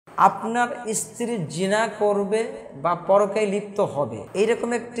আপনার স্ত্রী জিনা করবে বা পরকীয়ায় লিপ্ত হবে এইরকম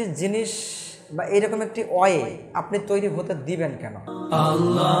একটি জিনিস বা এইরকম একটি ওয়ে আপনি তৈরি হতে দিবেন কেন?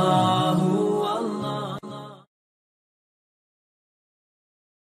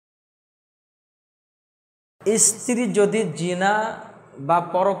 স্ত্রী যদি জিনা বা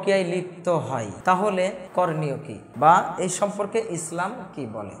পরকীয়ায় লিপ্ত হয় তাহলে করণীয় কি বা এই সম্পর্কে ইসলাম কি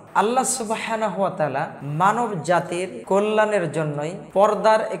বলে? আল্লাহ সুবহানাহু ওয়া তাআলা মানব জাতির কল্যাণের জন্যই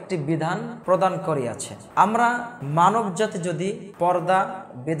পর্দার একটি বিধান প্রদান করিয়াছে। আমরা মানব জাতি যদি পর্দা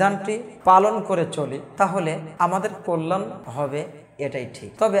বিধানটি পালন করে চলি তাহলে আমাদের কল্যাণ হবে, এটাই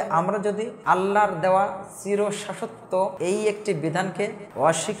ঠিক। তবে আমরা যদি আল্লাহর দেওয়া চিরশাশ্বত এই একটি বিধানকে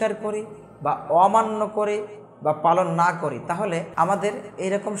অস্বীকার করি বা অমান্য করি বা পালন না করি তাহলে আমাদের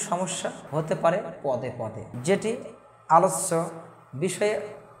এইরকম সমস্যা হতে পারে পদে পদে, যেটি আলোচ্য বিষয়ে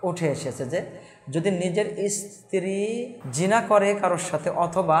উঠে এসেছে যে যদি নিজের স্ত্রী জিনা করে কারোর সাথে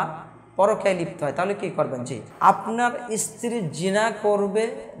অথবা পরকীয়ায় লিপ্ত হয় তাহলে কি করবেন? জি, আপনার স্ত্রী জিনা করবে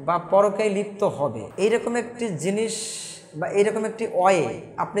বা পরকীয়ায় লিপ্ত হবে এইরকম একটি জিনিস বা এইরকম একটি ওয়ে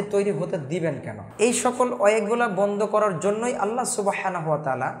আপনি তৈরি হতে দিবেন কেন? এই সকল ওয়েগুলা বন্ধ করার জন্যই আল্লাহ সুবহানাহু ওয়া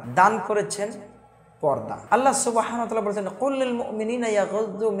তাআলা দান করেছেন পর্দা। আল্লাহ সুবহানাহু ওয়া তাআলা বলেছেন কুল লিল মুমিনিনা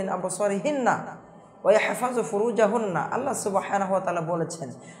ইয়াগুযযু মিন আবসারিহিন্না ওয়া ইয়াহফাযু ফুরুজাহুন্না। আল্লাহ সুবহানাহু ওয়া তাআলা বলেছেন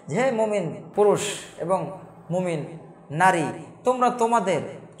যে হে মুমিন পুরুষ এবং মুমিন নারী, তোমরা তোমাদের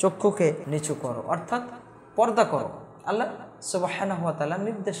চক্ষুকে নিচু করো, অর্থাৎ পর্দা করো। আল্লাহ সুবহানাহু ওয়া তাআলা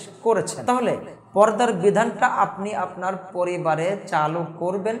নির্দেশ করেছেন। তাহলে পর্দার বিধানটা আপনি আপনার পরিবারে চালু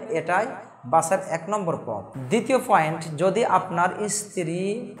করবেন, এটাই বাসার 1 নম্বর পথ। দ্বিতীয় পয়েন্ট, যদি আপনার স্ত্রী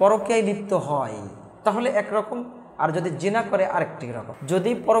পরকীয়ায় লিপ্ত হয় তাহলে একরকম, আর যদি জিনা করে আরেকটি রকম।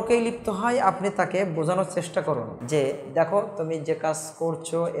 যদি পরকীয়ায় লিপ্ত হয় আপনি তাকে বোঝানোর চেষ্টা করুন যে দেখো তুমি যে কাজ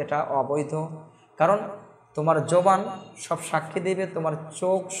করছো এটা অবৈধ, কারণ তোমার জবান সব সাক্ষী দেবে, তোমার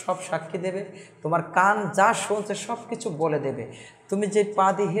চোখ সব সাক্ষী দেবে, তোমার কান যা শুনছে সব কিছু বলে দেবে, তুমি যে পা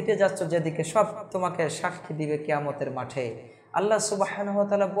দিয়ে হেঁটে যাচ্ছ যেদিকে সব তোমাকে সাক্ষী দিবে কিয়ামতের মাঠে। আল্লাহ সুবহানাহু ওয়া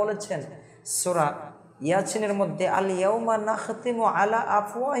তাআলা বলেছেন সূরা ইয়াসিনের মধ্যে আল ইয়াউমা নাখতিমু আলা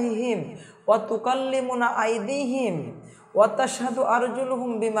আফওয়াহিহিম ওয়া তুকাল্লিমুনা আইদিহিম ওয়া তাশহাদু আরজুলুহুম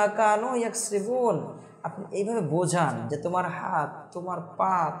বিমা কানু ইয়াকসিবুন। আপনি এইভাবে বোঝান যে তোমার হাত, তোমার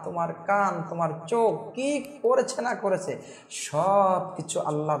পা, তোমার কান, তোমার চোখ কি করেছে না করেছে সব কিছু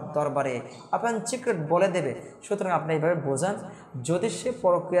আল্লাহর দরবারে আপনার সিক্রেট বলে দেবে। সুতরাং আপনি এইভাবে বোঝান। যদি সে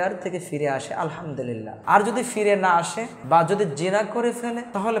পরকীয়ার থেকে ফিরে আসে আলহামদুলিল্লাহ, আর যদি ফিরে না আসে বা যদি জিনা করে ফেলে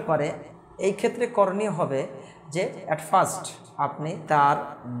তাহলে পারে এই ক্ষেত্রে করণীয় হবে যে অ্যাট ফার্স্ট আপনি তার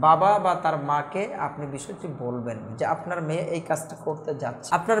বাবা বা তার মাকে আপনি বিষয়টি বলবেন যে আপনার মেয়ে এই কাজটা করতে যাচ্ছে,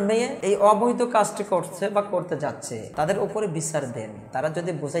 আপনার মেয়ে এই অবৈধ কাজটি করছে বা করতে যাচ্ছে, তাদের উপরে বিচার দেন। তারা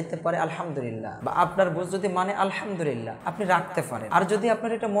যদি বুঝাইতে পারে আলহামদুলিল্লাহ, বা আপনার বুঝ যদি মানে আলহামদুলিল্লাহ, আপনি রাখতে পারেন। আর যদি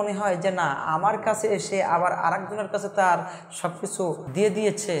আপনার এটা মনে হয় যে না আমার কাছে এসে আবার আরেকজনের কাছে তার সবকিছু দিয়ে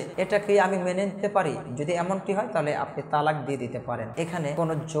দিয়েছে, এটাকে আমি মেনে নিতে পারি, যদি এমনটি হয় তাহলে আপনি তালাক দিয়ে দিতে পারেন। এখানে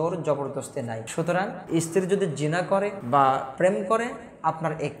কোনো জোর জবরদস্তি নাই। সুতরাং স্ত্রী যদি জিনা করে বা প্রেম করে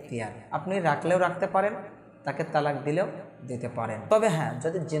আপনার এখতিয়ার, আপনি রাখলেও রাখতে পারেন, তাকে তালাক দিলেও দিতে পারেন। তবে হ্যাঁ,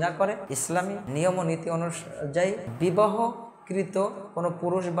 যদি জিনা করে ইসলামী নিয়ম ও নীতি অনুযায়ী বিবাহকৃত কোনো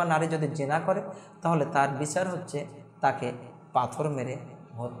পুরুষ বা নারী যদি জিনা করে তাহলে তার বিচার হচ্ছে তাকে পাথর মেরে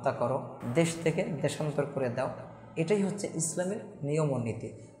হত্যা করো, দেশ থেকে দেশান্তর করে দাও। এটাই হচ্ছে ইসলামের নিয়ম ও নীতি।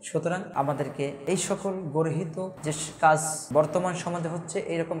 সুতরাং আমাদেরকে এই সকল গর্হিত যে কাজ বর্তমান সমাজে হচ্ছে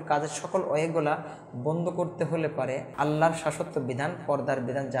এইরকম কাজের সকল ওয়েগুলা বন্ধ করতে হলে পারে আল্লাহর শাশ্বত বিধান, পর্দার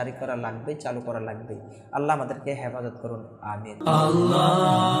বিধান জারি করা লাগবে, চালু করা লাগবে। আল্লাহ আমাদেরকে হেফাজত করুন, আমিন।